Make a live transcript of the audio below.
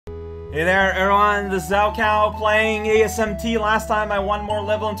Hey there everyone, this is raocow playing asmt. Last time I won more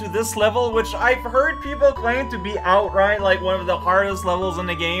level into this level, which I've heard people claim to be outright like one of the hardest levels in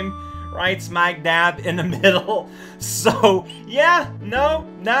the game, right smack dab in the middle. So yeah, no,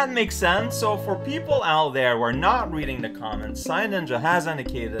 that makes sense. So for people out there who are not reading the comments, Ninja has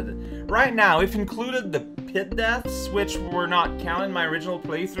indicated right now, if included the pit deaths, which were not counted in my original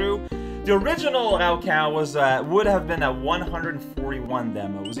playthrough, the original raocow was would have been at 141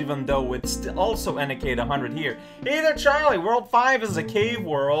 demos, even though it's also indicated 100 here. Hey there, Charlie! World 5 is a cave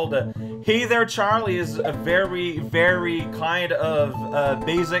world. Hey there, Charlie is a very, very kind of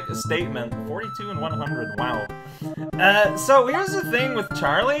basic statement. 42 and 100, wow. So here's the thing with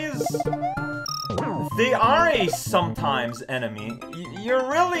Charlies. They are a sometimes enemy. You're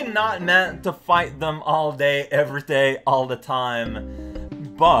really not meant to fight them all day, every day, all the time.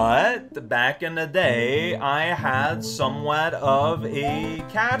 But back in the day, I had somewhat of a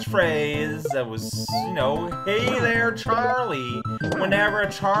catchphrase that was, you know, hey there, Charlie, whenever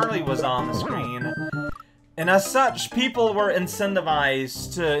Charlie was on the screen. And as such, people were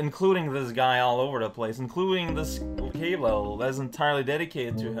incentivized to including this guy all over the place, including this cave level that's entirely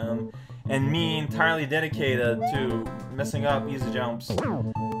dedicated to him, and me entirely dedicated to messing up easy jumps.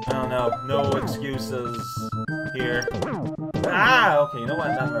 I don't know, no excuses here. Ah, okay, you know what,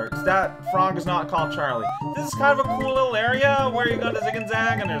 that works. That frog is not called Charlie. This is kind of a cool little area where you got the zig and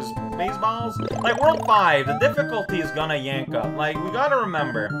zag and there's baseballs. Like, World 5, the difficulty is gonna yank up. Like, we gotta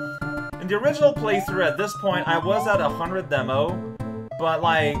remember, in the original playthrough at this point, I was at 100 demo, but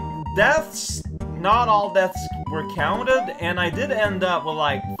like, deaths, not all deaths were counted, and I did end up with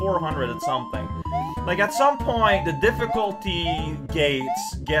like 400 and something. Like, at some point, the difficulty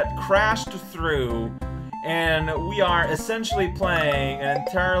gates get crashed through, and we are essentially playing an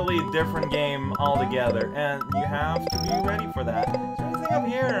entirely different game altogether, and you have to be ready for that. Is there anything up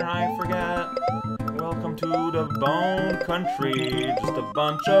here? I forget. Welcome to the Bone Country. Just a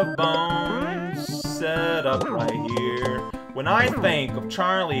bunch of bones set up right here. When I think of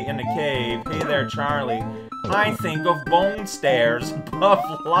Charlie in the cave, hey there, Charlie, I think of bone stairs above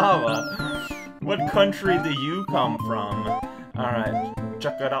lava. What country do you come from? Alright.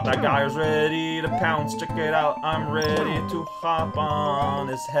 Check it out, that guy is ready to pounce. Check it out, I'm ready to hop on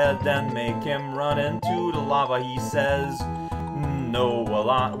his head and make him run into the lava. He says no a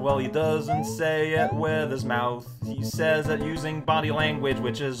lot. Well, he doesn't say it with his mouth. He says it using body language,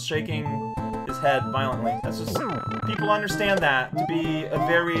 which is shaking his head violently. That's just, people understand that to be a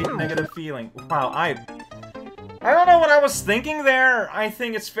very negative feeling. Wow, I don't know what I was thinking there. I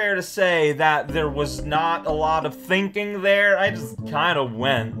think it's fair to say that there was not a lot of thinking there. I just kind of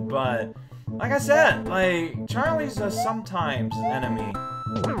went, but like I said, like, Charlie's a sometimes enemy.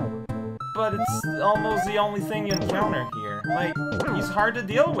 But it's almost the only thing you encounter here. Like, he's hard to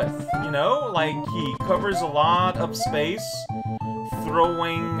deal with, you know? Like, he covers a lot of space,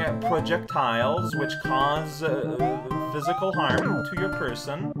 throwing projectiles which cause physical harm to your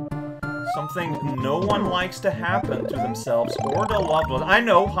person. Something no one likes to happen to themselves or their loved ones. I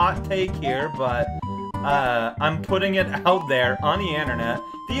know, hot take here, but I'm putting it out there on the internet.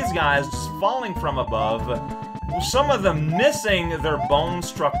 These guys just falling from above, some of them missing their bone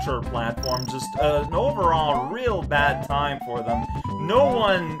structure platform, just an overall real bad time for them. No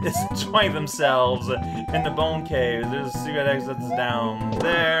one is enjoying themselves in the bone cave. There's secret exits down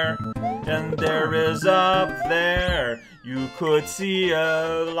there, and there is up there. You could see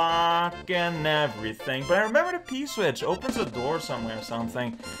a lock and everything, but I remember the P-switch opens a door somewhere or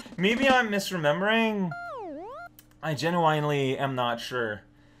something. Maybe I'm misremembering? I genuinely am not sure.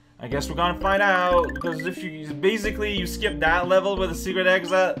 I guess we're gonna find out, because if you basically you skip that level with a secret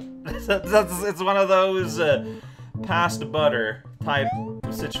exit, it's one of those pass the butter type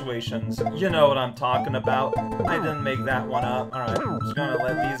of situations. You know what I'm talking about. I didn't make that one up. Alright, I'm just gonna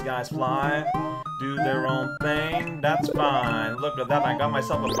let these guys fly, do their own thing. That's fine. Look at that, I got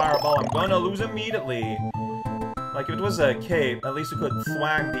myself a fireball. I'm gonna lose immediately. Like, if it was a cave, at least we could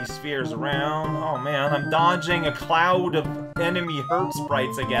thwag these spheres around. Oh man, I'm dodging a cloud of enemy hurt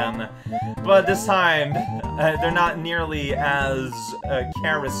sprites again. But this time, they're not nearly as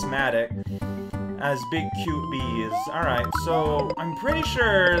charismatic as big cute bees. Alright, so I'm pretty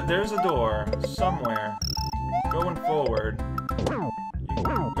sure there's a door somewhere going forward.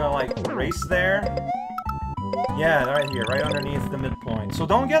 You gotta, like, race there. Yeah, right here, right underneath the midpoint. So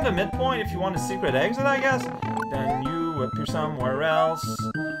don't get the midpoint if you want a secret exit, I guess. Then you appear somewhere else.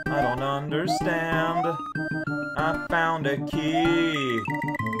 I don't understand. I found a key.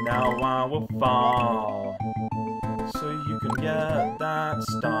 Now I will fall, so you can get that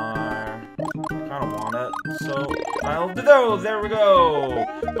star. kind of want it. So I'll do those. There we go.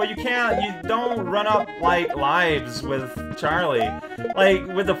 But you don't run up like lives with Charlie. Like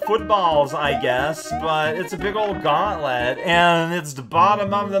with the footballs, I guess. But it's a big old gauntlet, and it's the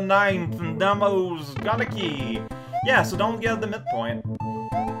bottom of the 9th, and Demo's got a key. Yeah, so don't get the midpoint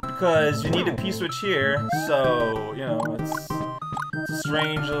because you need a P-switch here. So you know it's a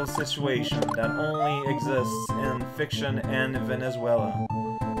strange little situation that only exists in fiction and Venezuela.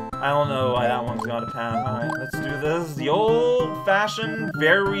 I don't know why that one's got a path. Alright, let's do this the old-fashioned,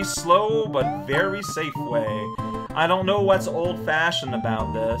 very slow, but very safe way. I don't know what's old-fashioned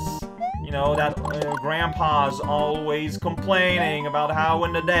about this. You know, that grandpa's always complaining about how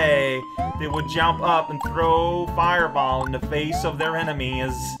in the day they would jump up and throw fireball in the face of their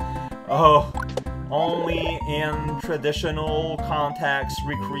enemies. Oh, only in traditional context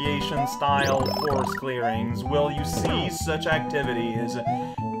recreation style forest clearings will you see such activities.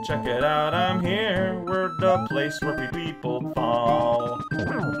 Check it out, I'm here, we're the place where people fall.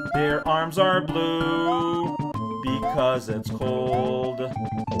 Their arms are blue because it's cold.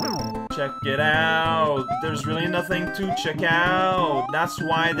 Check it out, there's really nothing to check out. That's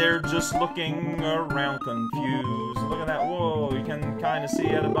why they're just looking around confused. Look at that, whoa, you can kind of see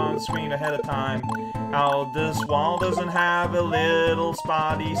it on the screen ahead of time. How this wall doesn't have a little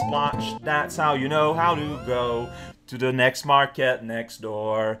spotty splotch. That's how you know how to go to the next market next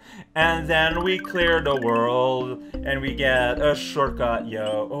door. And then we clear the world, and we get a shortcut,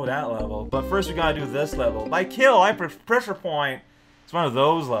 yo. Oh, that level. But first we gotta do this level. Like kill, pressure point. It's one of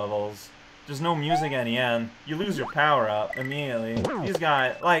those levels. There's no music at the end. You lose your power up immediately. These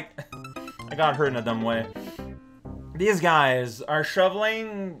guys, like, I got hurt in a dumb way. These guys are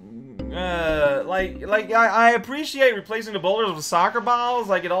shoveling. I appreciate replacing the boulders with soccer balls.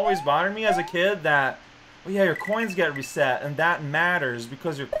 Like, it always bothered me as a kid that, well, yeah, your coins get reset, and that matters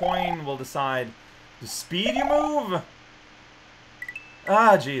because your coin will decide the speed you move.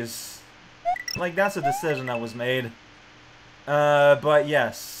 Ah, jeez. Like, that's a decision that was made. But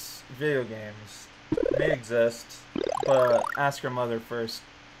yes, video games may exist, but ask your mother first.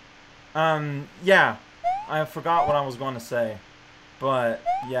 Yeah, I forgot what I was going to say, but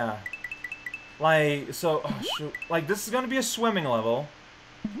yeah. Like, so, oh, shoot. Like, this is going to be a swimming level,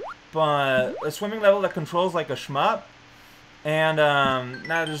 but a swimming level that controls like a shmup, and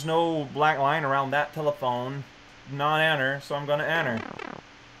now there's no black line around that telephone. Not enter, so I'm going to enter.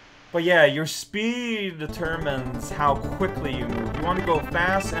 But yeah, your speed determines how quickly you move. You want to go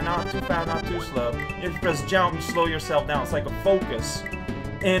fast and not too fast, not too slow. If you press jump, you slow yourself down. It's like a focus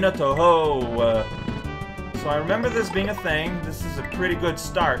in a Toho. So I remember this being a thing. This is a pretty good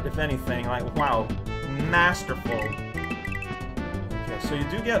start, if anything. Like, wow, masterful. Okay, so you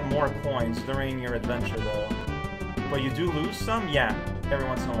do get more coins during your adventure, though. But you do lose some? Yeah, every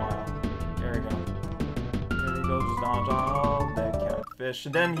once in a while. There we go. There we go, just dodge all that catfish.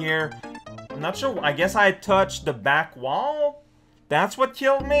 And then here, I'm not sure, I guess I touched the back wall? That's what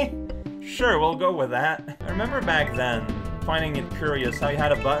killed me? Sure, we'll go with that. I remember back then, finding it curious how you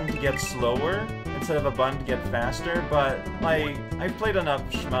had a button to get slower instead of a button to get faster, but, like, I've played enough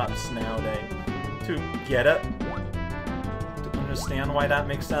shmups nowadays to get it, to understand why that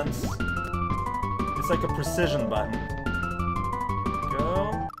makes sense. It's like a precision button.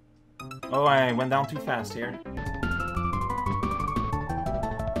 Go. Oh, I went down too fast here.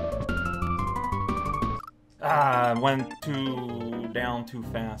 Ah, went down too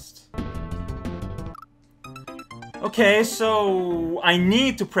fast. Okay, so I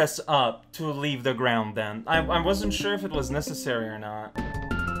need to press up to leave the ground then. I wasn't sure if it was necessary or not.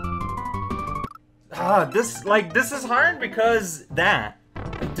 Ah, this is hard because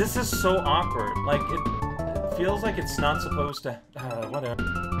this is so awkward. Like, it feels like it's not supposed to, whatever.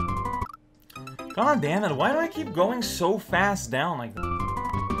 God damn it, why do I keep going so fast down like that?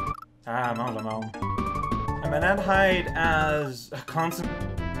 I don't know. I'm an hide as a constant.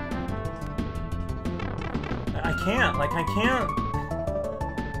 I can't.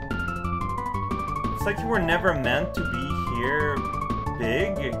 It's like you were never meant to be here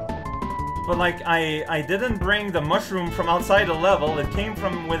big. But like, I didn't bring the mushroom from outside the level, it came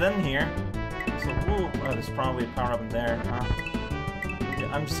from within here. So, ooh, oh, there's probably a power up in there, huh?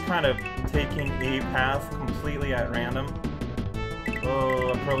 Yeah, I'm just kind of taking a path completely at random.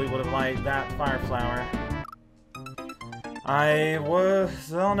 Oh, I probably would have liked that fire flower. I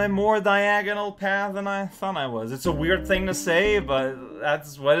was on a more diagonal path than I thought I was. It's a weird thing to say, but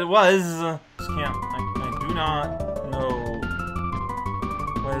that's what it was. Just can't, I do not know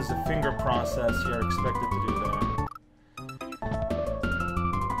what is the finger process you're expected to do there.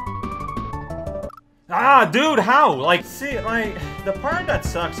 Ah, dude, how? Like, see, like, the part that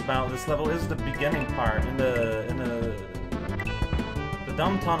sucks about this level is the beginning part, in the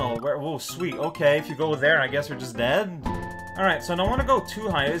dumb tunnel, where, oh, sweet, okay, if you go there, I guess you're just dead? Alright, so I don't want to go too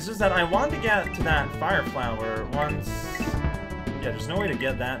high, it's just that I want to get to that fire flower once... Yeah, there's no way to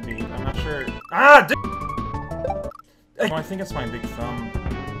get that beat, I'm not sure... Ah, dude! Oh, I think it's my big thumb.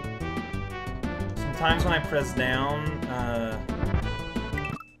 Sometimes when I press down,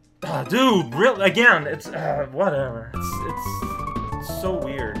 dude, really, again, it's, whatever. It's so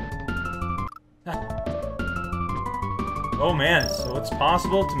weird. Oh man, so it's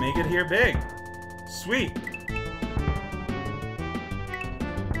possible to make it here big. Sweet.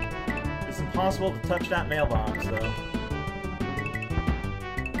 It's impossible to touch that mailbox, though.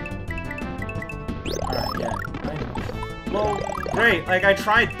 Alright, yeah. Well, great, like, I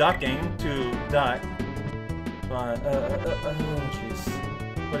tried ducking to duck, but, oh jeez.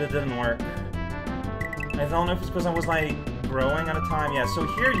 But it didn't work. I don't know if it's because I was, like, growing at a time. Yeah, so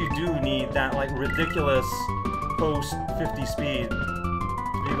here you do need that, like, ridiculous post 50 speed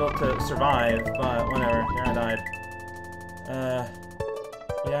to be able to survive, but whatever, here I died.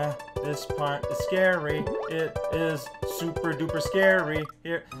 Yeah, this part is scary. It is super duper scary.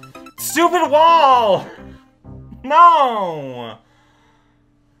 Here. Stupid wall! No!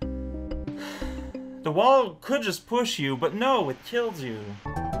 The wall could just push you, but no, it kills you.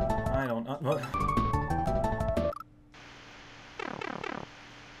 I don't know.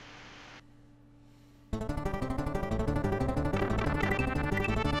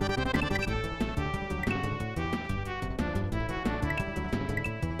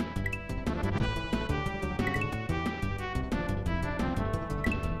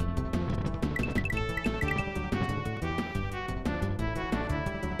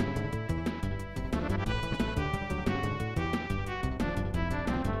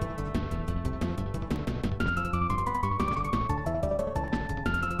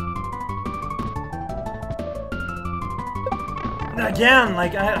 Again,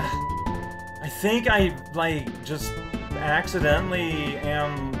 like, I think I, like, just accidentally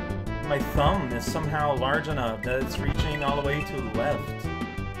am... My thumb is somehow large enough that it's reaching all the way to the left.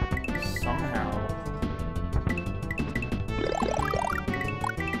 Somehow.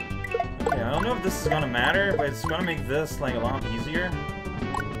 Okay, I don't know if this is gonna matter, but it's gonna make this, like, a lot easier.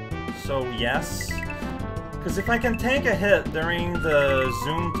 So, yes. Because if I can take a hit during the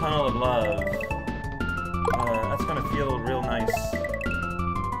Zoom Tunnel of Love, that's gonna feel real nice.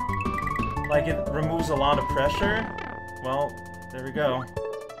 Like, it removes a lot of pressure. Well, there we go.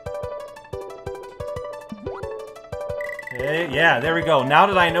 Okay, yeah, there we go. Now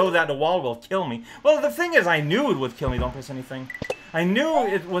that I know that the wall will kill me. Well, the thing is, I knew it would kill me. Don't press anything. I knew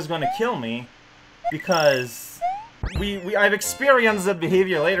it was gonna kill me because I've experienced that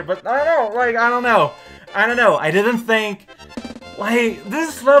behavior later, but I don't know, like, I don't know. I didn't think... Like,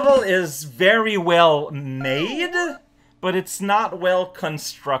 this level is very well made, but it's not well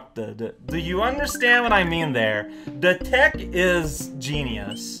constructed. Do you understand what I mean there? The tech is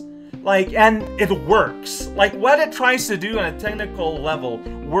genius. Like, and it works. Like, what it tries to do on a technical level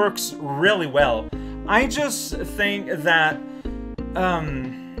works really well. I just think that,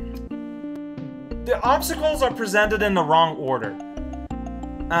 the obstacles are presented in the wrong order.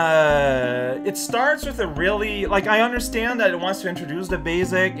 It starts with a really, like, I understand that it wants to introduce the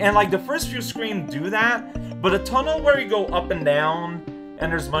basic, and, like, the first few screens do that, but a tunnel where you go up and down, and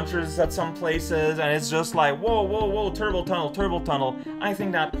there's munchers at some places, and it's just like, whoa, whoa, whoa, turbo tunnel, I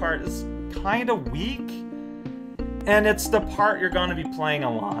think that part is kind of weak, and it's the part you're gonna be playing a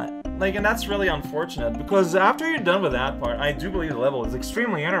lot. Like, and that's really unfortunate, because after you're done with that part, I do believe the level is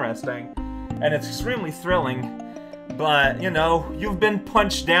extremely interesting, and it's extremely thrilling. But, you know, you've been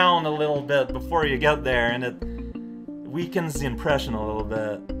punched down a little bit before you get there, and it weakens the impression a little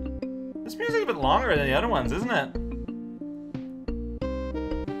bit. This music's a bit longer than the other ones, isn't it?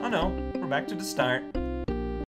 Oh no, we're back to the start.